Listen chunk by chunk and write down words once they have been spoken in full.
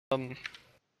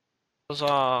Was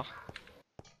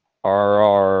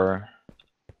RR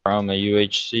from a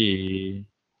UHC.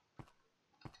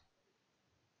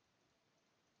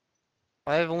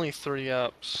 I have only 3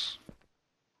 apps.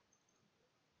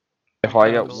 If I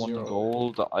Yeah, get 1 0.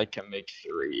 gold, I can make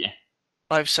 3.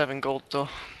 I have 7 gold though.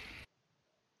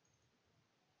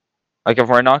 Like, if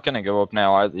we're not gonna go up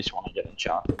now, I at least want to get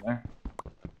enchanted there.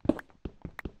 I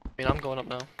mean, I'm going up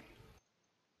now.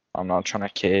 I'm not trying to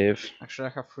cave. Actually,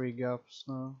 I have 3 gaps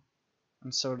now.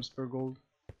 And 7 spare gold.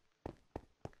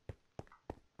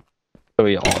 So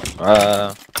we all,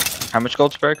 how much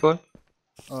gold spare, Chloe?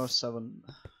 7.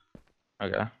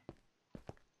 Okay.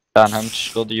 Dan, how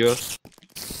much gold do you have?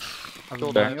 Are we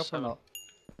Gold, going I have up or 7. not?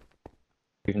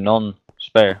 You've none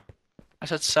spare. I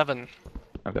said 7.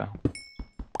 Okay.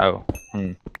 Oh.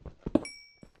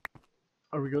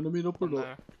 Are we gonna meet up or On not?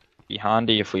 there. Be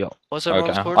handy if we all. What's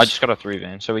everyone's Okay. scores? I just got a 3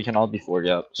 vein, so we can all be 4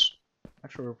 gaps.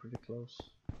 Actually, we're pretty close.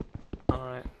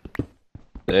 Alright.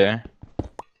 There.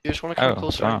 You just want to come Oh,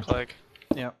 closer wow. and click.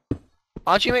 Yeah.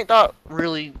 How'd you make that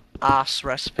really ass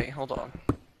recipe? Hold on.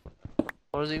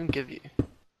 What does it even give you?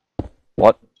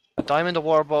 What? A diamond, a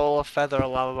water bottle, a feather, a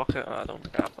lava bucket. I don't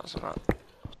think I have that on that.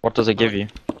 What does it give you?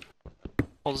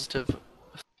 Positive.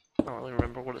 I don't really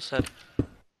remember what it said.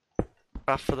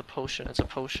 Craft for the potion. It's a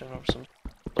potion or something. I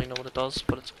don't really know what it does,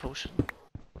 but it's a potion.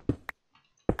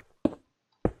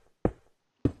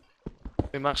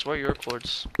 Hey Max, what are your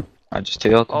chords? I just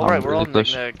healed. Alright, I'm we're really all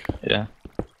close. neg. Yeah.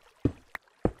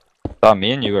 Thought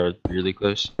me and you are really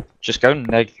close. Just go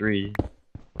neg 3.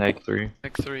 Neg 3.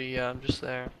 Neg 3, yeah, I'm just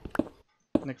there.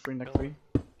 Neck 3, neck 3.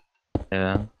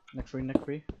 Yeah. Neck 3, neck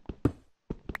 3.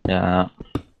 Yeah.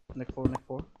 Neck 4, neck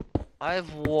 4. I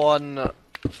have 1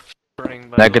 string,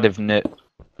 by Negative knit.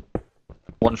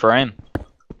 1 frame.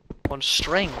 1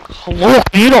 string. Hello?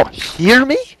 Do you not hear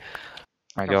me?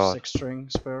 My I have god. 6 string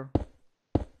spare.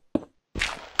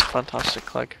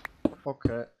 Fantastic, like.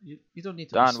 Okay, you don't need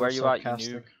to Dan, be so where you at, you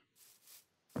sarcastic.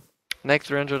 Neg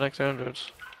 300, neg 300.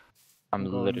 I'm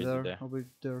going literally there. there. I'll be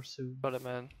there soon. Got it,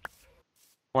 man.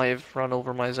 Might have run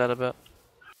over my Z a bit.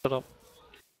 Shut up.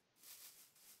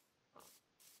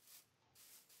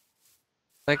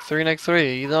 Neg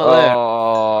 3, you not there?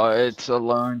 Oh, it's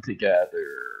alone together.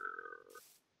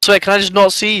 So wait, can I just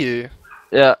not see you?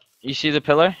 Yeah, you see the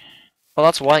pillar? Oh,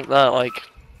 that's wank that, like.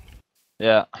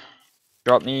 Yeah.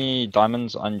 Drop me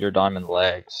diamonds on your diamond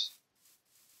legs.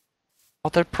 Oh,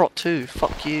 they're prot too.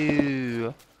 Fuck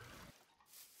you.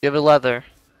 You have a leather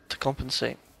to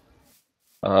compensate.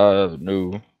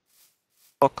 No.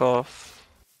 Fuck off.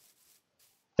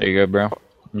 There you go, bro.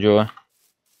 Enjoy.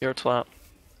 You're a twat.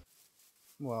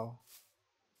 Wow.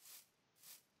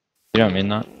 You don't mean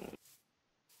that.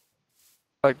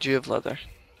 Like, do you have leather?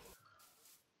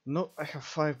 No, I have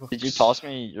 5 books. Did you toss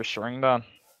me your string, Dan?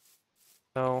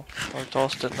 No, I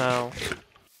tossed it now.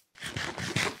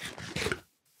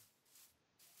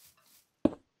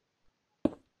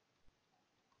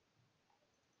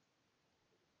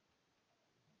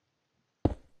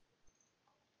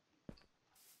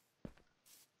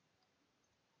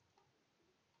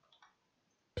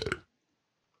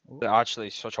 It's actually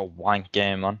such a wank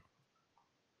game, man.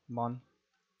 Mon.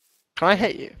 Can I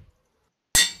hit you?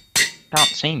 Can't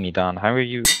see me, Dan. How are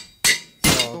you?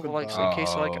 Oh, Oh, like, goodbye. so in case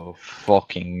I Oh,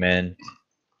 fucking man.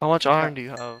 How much iron do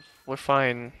you have? We're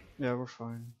fine. Yeah, we're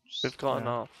fine. Just, We've got yeah.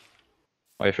 enough.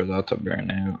 Wait for that to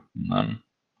burn out, and then...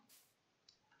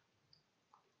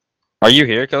 Are you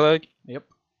here, Kaleg? Yep.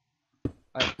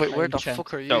 Wait, I where the enchant.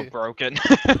 fuck are you? So broken.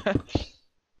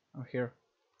 I'm here.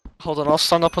 Hold on, I'll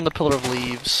stand up on the pillar of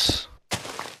leaves.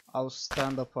 I'll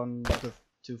stand up on the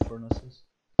 2 furnaces.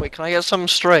 Wait, can I get some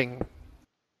string?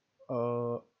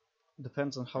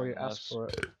 Depends on how you ask Yes. for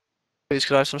it. Please,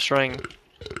 could I have some string?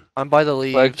 I'm by the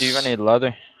leaves. Like, do you even need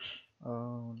leather?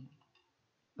 Oh,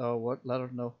 what?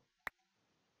 Letter? No.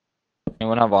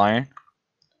 Anyone have iron?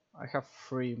 I have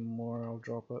 3 more, I'll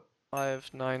drop it. I have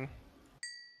 9.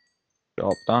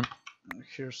 Drop, Dan.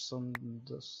 Here's some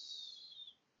this.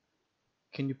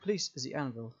 Can you please the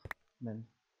anvil, men?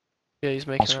 Yeah, he's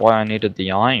making That's it. why I needed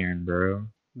the iron, bro.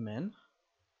 Men?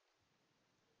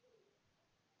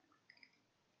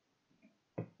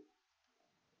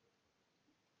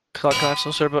 Can I have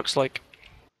some Starbucks, like...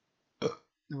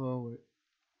 Oh wait,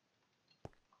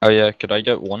 Oh yeah, could I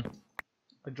get 1?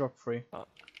 I dropped 3.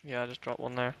 Yeah, I just dropped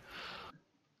 1 there.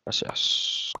 Yes,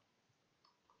 yes.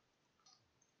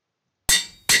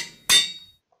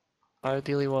 I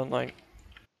ideally want, like...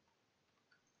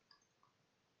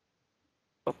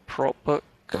 a prop book.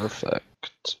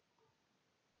 Perfect.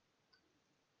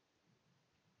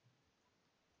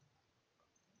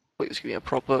 Please give me a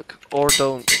prop book. Or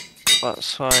don't.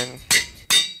 That's fine.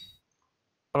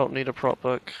 I don't need a prop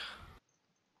book.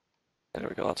 There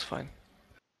we go, that's fine.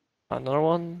 Another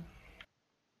one.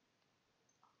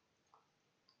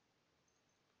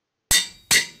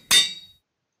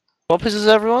 What pieces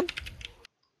everyone?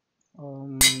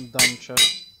 Diamond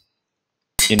chest.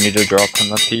 You need to drop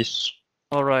him a piece.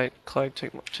 Alright, Clyde,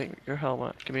 take your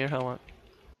helmet. Give me your helmet.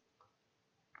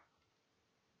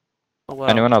 Oh wow.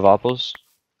 Anyone have apples?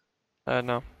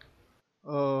 No.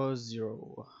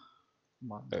 0.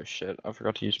 Mine. Oh shit, I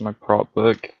forgot to use my prop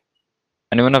book.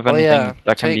 Anyone have Oh anything yeah,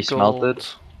 that can be take smelted?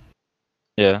 gold.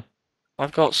 Yeah.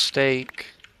 I've got steak.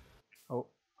 Oh,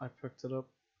 I picked it up.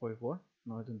 Wait, what?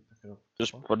 No, I didn't pick it up.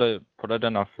 Just What? put it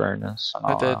in a furnace and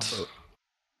I did.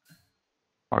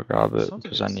 I'll grab it Something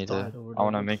because I just need it. died over I there,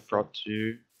 wanna what the make prop fuck?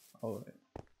 2. Oh,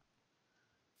 wait.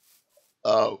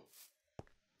 Oh.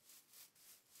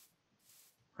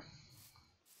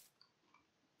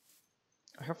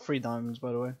 I have 3 diamonds,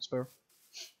 by the way, spare.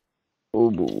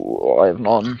 Oh, I have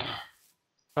none.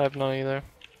 I have none either.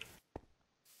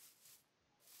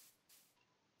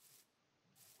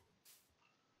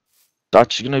 It's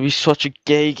actually gonna be such a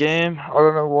gay game. I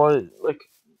don't know why, like,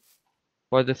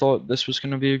 why they thought this was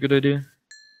gonna be a good idea.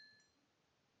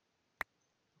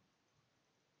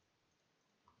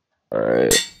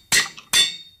 Alright.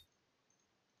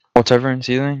 What's everyone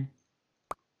seeing?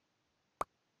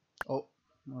 Oh.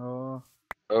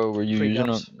 Oh, were you 3 using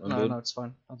gaps. it? No, no, it's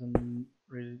fine. I didn't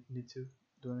really need to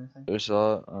do anything. There's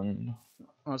that, and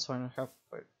Oh, it's fine. I have.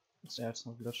 Wait. Yeah, it's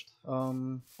not glitched.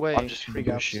 Wait, I'm just 3 gonna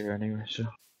go gaps. share anyway, so.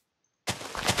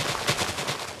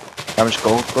 How much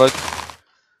gold, like?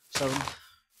 7.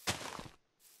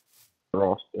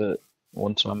 Lost it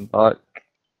once I'm back.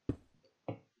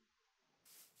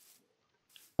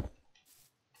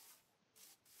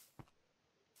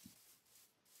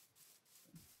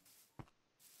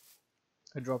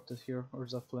 I dropped it here, or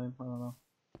is that flame? I don't know.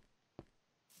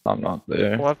 I'm not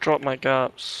there. well I've dropped my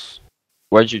gaps.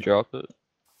 Where'd you drop it?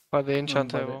 By the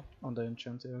enchant By table. on the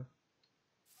enchant table.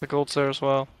 The gold's there as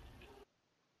well.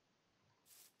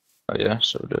 Oh yeah,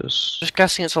 so it is. Just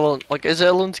guessing it's alone. Like, is it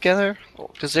alone together?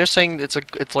 Because they're saying it's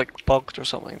like bugged or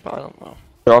something, but I don't know.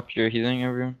 Drop your healing,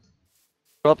 everyone.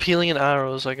 Drop healing and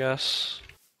arrows, I guess.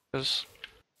 Because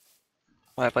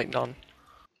I have like none.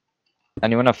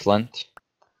 Anyone have flint?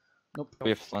 Nope. We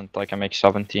have flint, I can make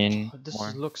 17 This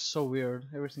more. looks so weird.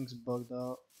 Everything's bugged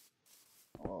out.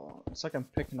 Oh, it's like I'm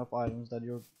picking up items that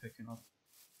you're picking up.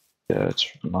 Yeah, it's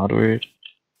not weird.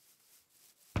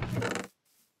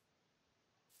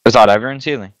 Is that everyone's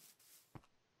healing?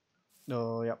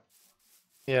 Oh, yep.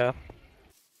 Yeah.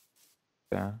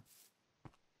 Yeah.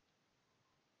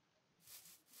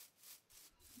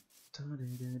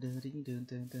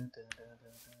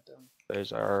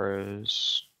 There's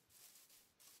arrows.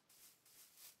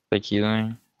 Big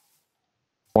healing.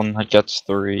 One that gets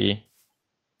 3.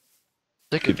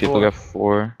 Take 2 it people get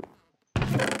 4.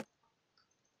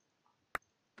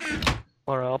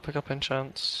 Alright, I'll pick up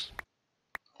enchants.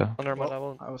 Yeah. Oh, never mind, Well, I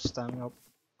won't. I was standing up.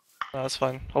 No, that's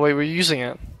fine. Oh wait, we're using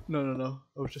it. No, no, no.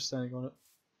 I was just standing on it.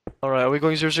 Alright, are we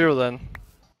going 0-0 then?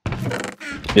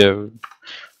 Yeah,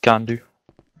 can do.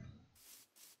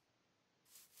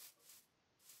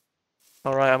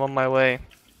 Alright, I'm on my way.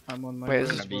 I'm on my Wait, way is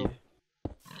as this well.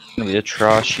 It's gonna be a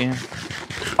trash game.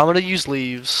 I'm gonna use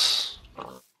leaves.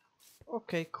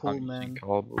 Okay, cool, I'm man. using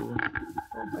cobble.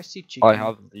 I see chicken. I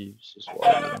have leaves as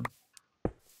well.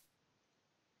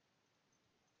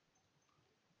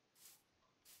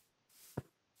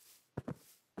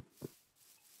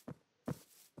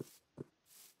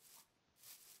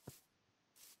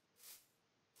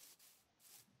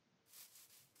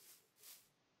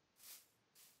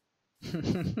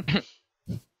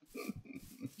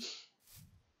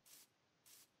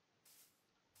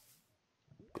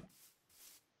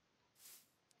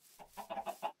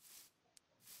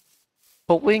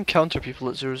 But we encounter people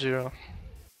at 0-0.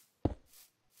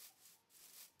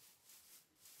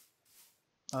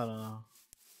 I don't know.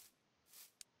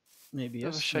 Maybe Bit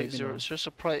of a yes, shite maybe zero. no. It's just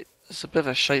a it's a bit of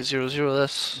a shite 0-0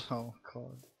 this. Oh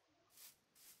god.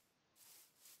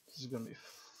 This is gonna be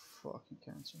fucking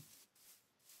cancer.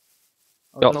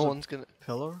 Oh, Yep. No there's a one's gonna.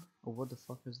 pillar? Oh, what the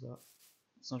fuck is that?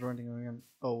 It's not running again.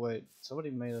 Oh wait, somebody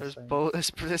made a There's thing. both.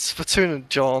 It's Splatoon and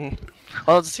John.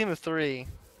 Oh, it's a team of 3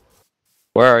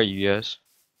 Where are you guys?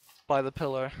 by the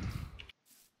pillar.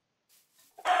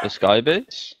 The sky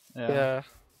base? Yeah.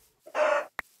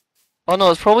 Oh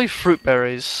no, it's probably fruit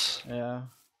berries. Yeah.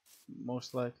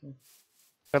 Most likely.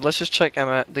 Right, let's just check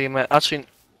the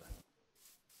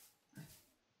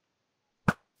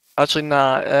actually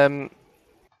nah.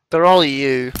 They're all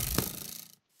EU.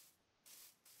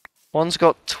 One's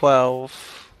got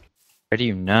 12. How do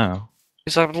you know?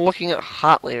 Because I've been looking at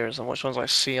hat layers and which ones I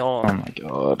see Oh on. my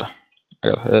god. I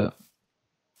got hit.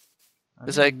 I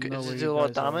Does don't it know where do you a lot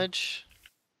of guys are. damage?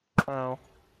 Oh.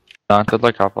 No, I did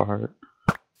like half a heart.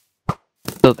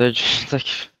 So they're just like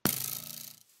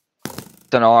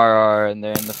it's an RR and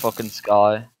they're in the fucking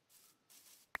sky.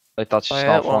 Like that's just I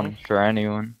not hit one. fun for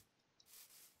anyone.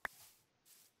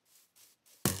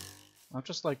 I'm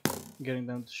just like getting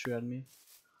them to shoot at me.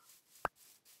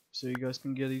 So you guys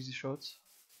can get easy shots.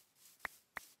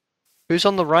 Who's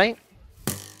on the right?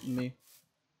 Me.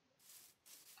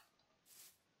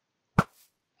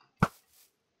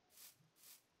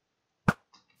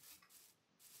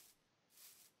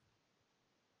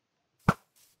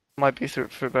 Might be through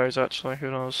berries actually,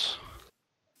 who knows?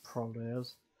 Probably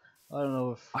is. I don't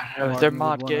know if I don't know, they're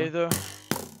Martin would mad gay wanna- though.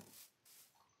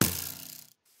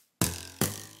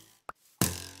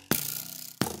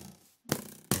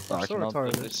 I'm I so cannot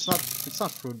retarded. do It's this.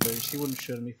 not fruit berries. He wouldn't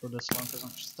shoot at me for this long because I'm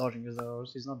just dodging his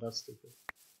arrows. He's not that stupid.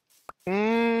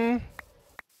 Don't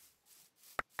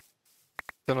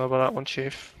know about that one,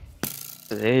 Chief.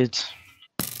 AIDS.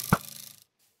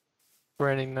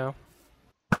 Raining now.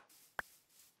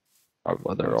 Our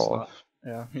weather It's off. not.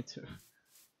 Yeah, me too.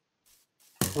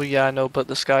 Well, yeah, I know, but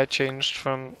the sky changed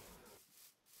from.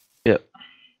 Yep.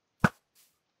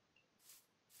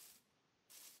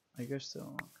 I guess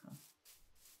still okay.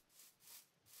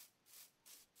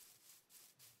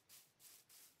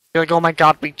 You're like, oh my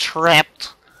god, we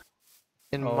trapped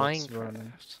in Oh, it's Minecraft.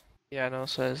 running. Yeah, I know,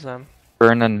 so is them.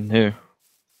 Burning who?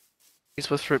 He's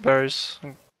with fruit berries.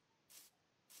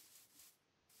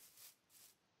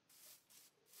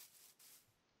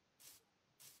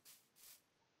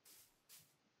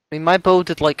 I mean, my bow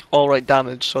did like alright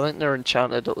damage, so I think they're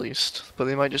enchanted at least. But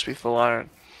they might just be full iron.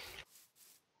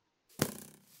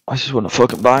 I just wanna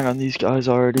fucking bang on these guys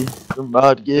already. They're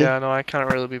mad gay. Yeah, no, I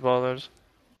can't really be bothered.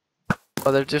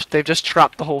 But they've just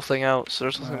trapped the whole thing out, so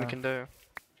there's nothing we can do.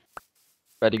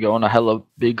 Ready to go on a hella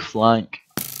big flank.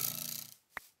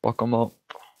 Fuck them up.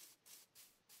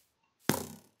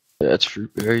 Yeah, it's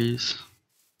fruit berries.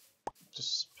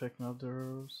 Just picking up the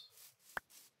arrows.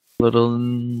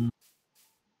 Little.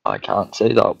 I can't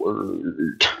say that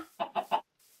word.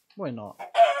 Why not?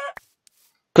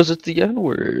 Cause it's the N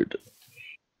word.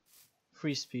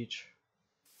 Free speech.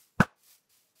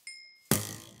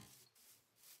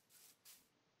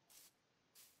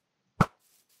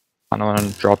 I don't wanna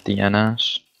drop the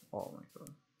NS. Oh my god.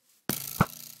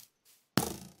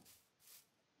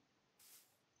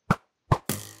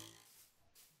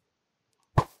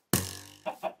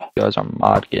 You guys are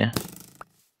mad gay.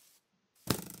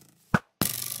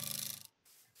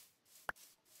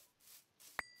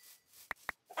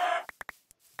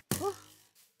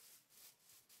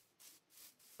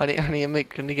 I need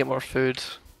to get more food,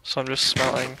 so I'm just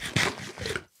smelting.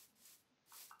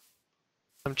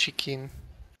 I'm chicken.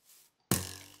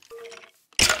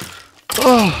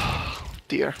 Oh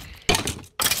dear.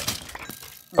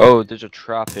 Oh, there's a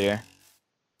trap here.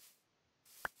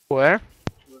 Where?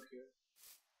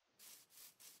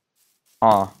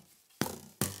 Huh.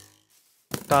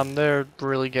 Damn, they're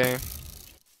really gay.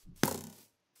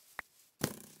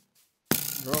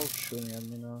 They're all shooting at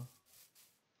me now.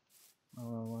 I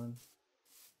don't know when.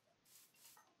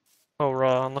 Oh,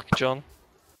 raw, unlucky John.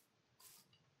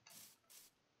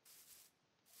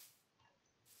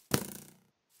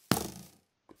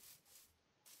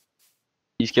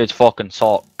 These kids fucking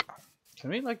suck. Can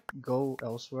we like go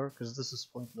elsewhere? Cause this is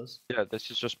pointless. Yeah, this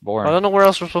is just I boring. don't know where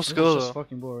else we're supposed This to is go just though.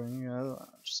 fucking boring. Yeah,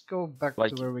 just go back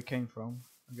Like- to where we came from.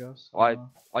 I guess.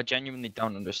 I genuinely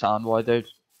don't understand why they're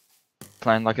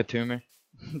playing like a tumor.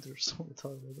 They're so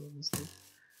retarded, honestly.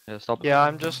 Yeah, stop. Yeah,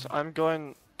 I'm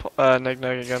going neg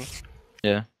again.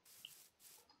 Yeah.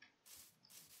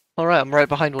 Alright, I'm right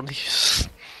behind one of these.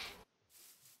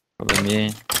 Probably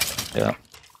me. Yeah.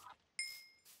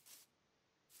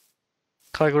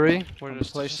 Calgary? We're I'm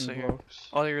just placing sit here. blocks.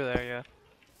 Oh, you're there, yeah.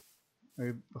 Are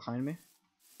you behind me?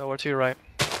 No, we're to your right.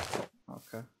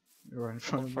 Okay. You're right in I'm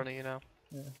front in of me. front of you now.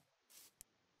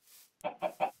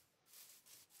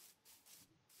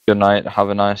 Good night. Have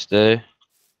a nice day.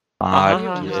 Uh-huh.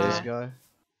 Mad Who's this gay. guy?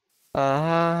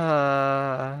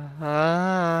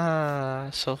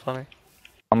 So funny.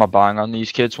 I'ma bang on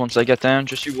these kids once they get down.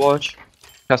 Just you watch.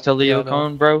 Castellio Yeah, I know.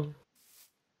 Cone, bro.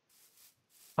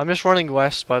 I'm just running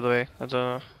west, by the way. I don't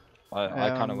know. I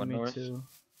kind of went me north. too.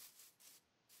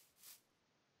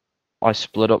 I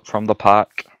split up from the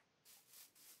pack.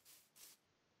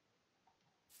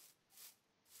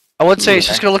 I would say it's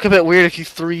just Yeah. gonna look a bit weird if you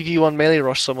 3v1 melee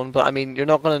rush someone, but I mean, you're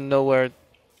not gonna know where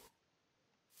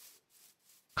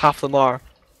half them are.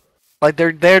 Like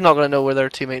they're not gonna know where their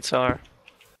teammates are,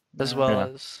 as Yeah. well Yeah.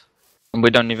 as. And we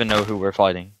don't even know who we're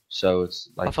fighting, so it's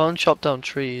I like found chopped down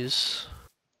trees.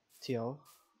 TL.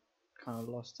 Kind of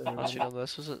lost Actually, everybody. no,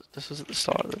 this was at the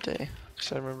start of the day,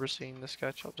 because I remember seeing this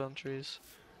guy chop down trees.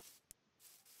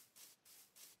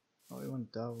 Oh, he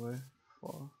went that way.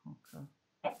 Far.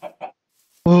 Okay.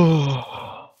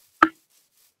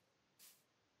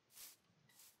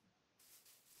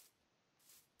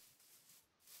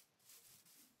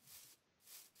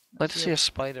 I'd like to see a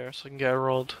spider so I can get a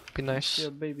rod. Be See nice.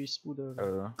 a baby spooder.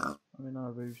 uh, I mean, not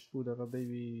a baby spooder, a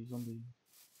baby zombie.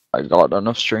 I got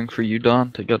enough string for you,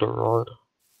 Don, to get a rod.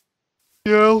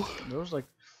 Yo. There was like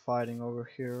fighting over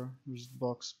here. There's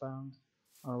box spawned.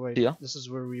 Oh wait, Yeah. this is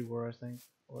where we were, I think.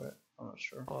 Wait, I'm not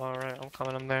sure. Alright, I'm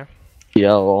coming in there.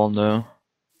 Yeah, I'll know.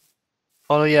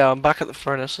 Oh yeah, I'm back at the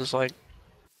furnace. It's like,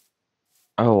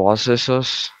 Oh, was this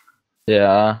us?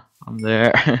 Yeah, I'm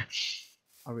there.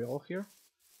 Are we all here?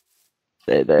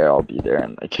 Stay there, I'll be there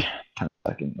in like 10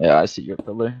 seconds. Yeah, I see your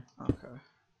pillar.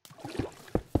 Okay.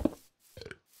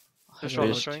 Just I roll don't the There's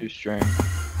know. string. 2 string.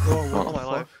 Oh, what Oh, the my fuck?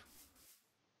 life.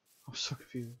 I'm so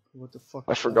confused. What the fuck?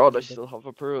 I is forgot I happening? still have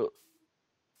a pro.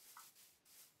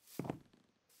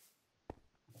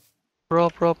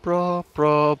 Bro.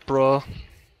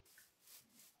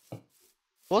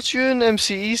 What's your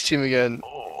MCE's team again?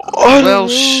 I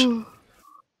Welsh.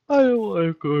 I don't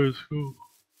like going to school.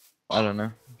 I don't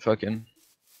know. Fucking.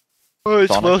 Oh, it's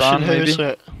Sonic Welsh Band, and maybe?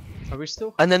 Housenet. Are we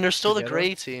still? And then there's still the Together?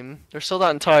 grey team. There's still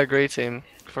that entire grey team.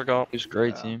 Forgot. Who's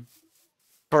great Yeah. team?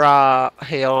 Bra,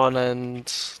 Heon, and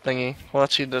thingy. Well,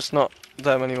 actually, there's not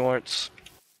them anymore. It's.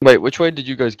 Wait, which way did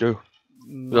you guys go?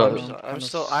 No,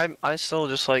 I'm I still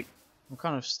just like. I'm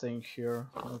kind of staying here.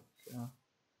 Like, yeah.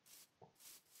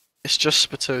 It's just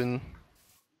Splatoon.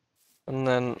 And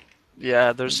then,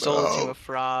 yeah, there's still a team of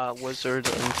Fra, Wizard,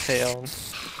 and Heon.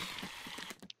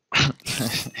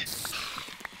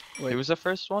 Wait. Who was the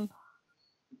first one?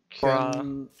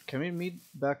 Can we meet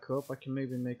back up? I can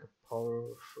maybe make a power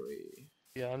free.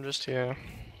 Yeah, I'm just here.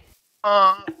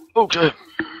 Okay. I'm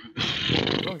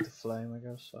going to flame, I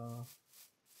guess.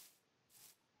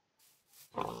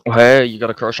 Hey, you got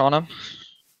a crush on him?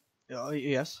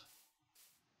 Yes.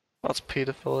 That's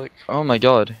pedophilic. Oh my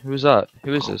god, who's that?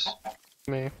 Who is this?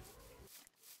 Me.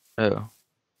 Oh. Got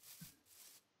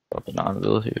a banana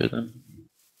bill here then.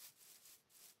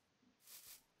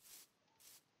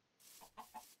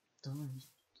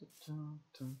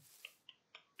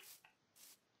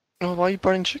 Oh, why are you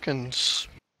burning chickens?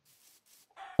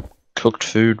 Cooked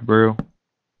food, bro.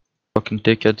 Fucking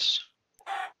tickets.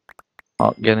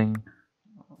 Not getting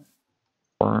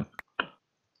burnt.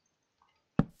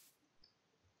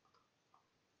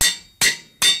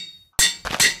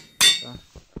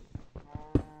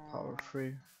 Power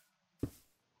free. I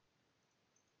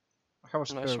have a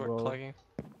spare Nice work, roll Plaggy.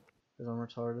 because I'm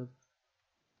retarded.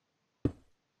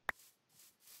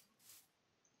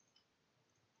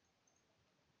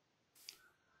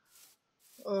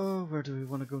 Oh, where do we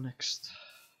want to go next?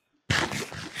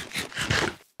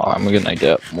 I'm gonna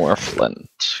get more flint.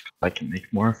 I can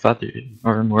make more feathers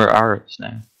or more arrows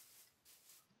now.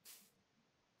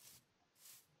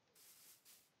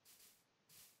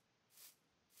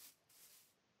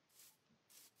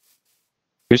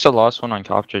 Who's the last one on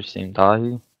Capture's team?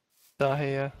 Dahi?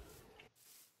 Dahi, yeah.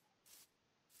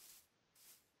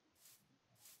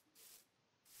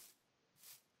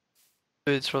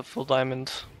 Foods for full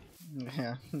diamond.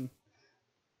 Yeah.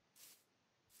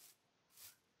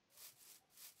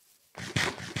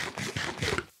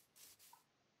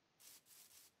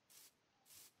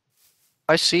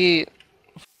 I see.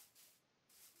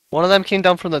 One of them came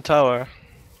down from the tower.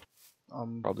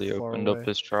 Probably far opened away. up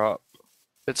his trap.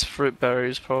 It's fruit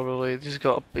berries, probably. He's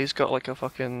got like a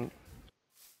fucking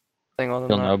thing on him.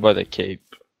 You'll know by the cape.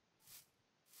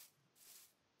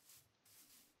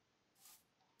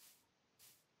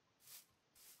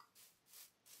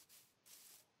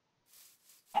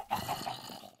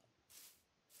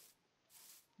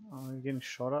 Oh, you're getting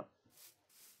shot at?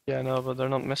 Yeah, no, but they're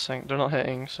not missing. They're not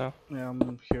hitting, so. Yeah,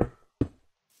 I'm here.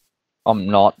 I'm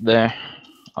not there.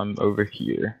 I'm over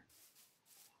here.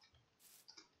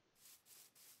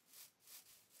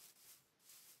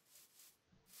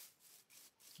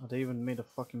 Oh, they even made a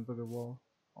fucking bigger wall.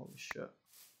 Holy shit.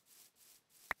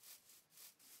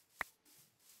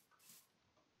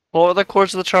 What were the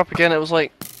chords of the trap again? It was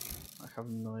like. I have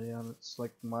no idea. It's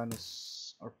like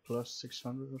minus or plus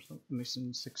 600 or something.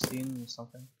 Missing 16 or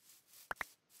something.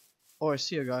 Oh, I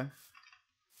see a guy.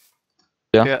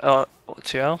 Yeah.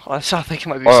 TL? I think it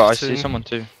might be Oh, I Splatoon. see someone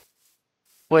too.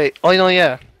 Wait, oh no,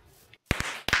 yeah.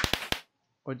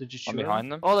 Or did you shoot I'm him?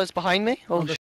 behind them. Oh, that's behind me? Oh, Oh,